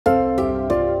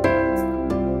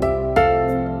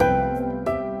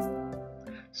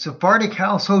Sephardic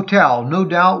House Hotel, no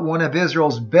doubt one of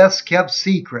Israel's best kept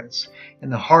secrets.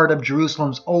 In the heart of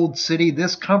Jerusalem's Old City,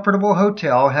 this comfortable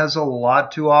hotel has a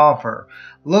lot to offer.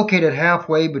 Located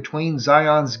halfway between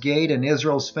Zion's Gate and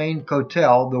Israel's famed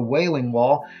hotel, the Wailing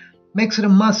Wall, makes it a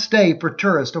must-stay for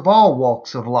tourists of all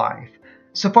walks of life.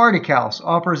 Sephardic House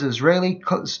offers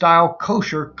Israeli-style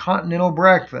kosher continental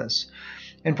breakfast.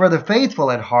 And for the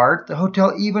faithful at heart, the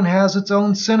hotel even has its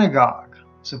own synagogue.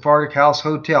 Sephardic House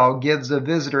Hotel gives the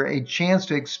visitor a chance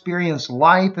to experience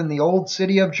life in the old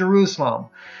city of Jerusalem.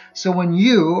 So when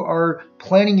you are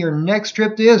planning your next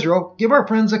trip to Israel, give our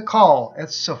friends a call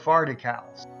at Sephardic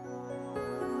House.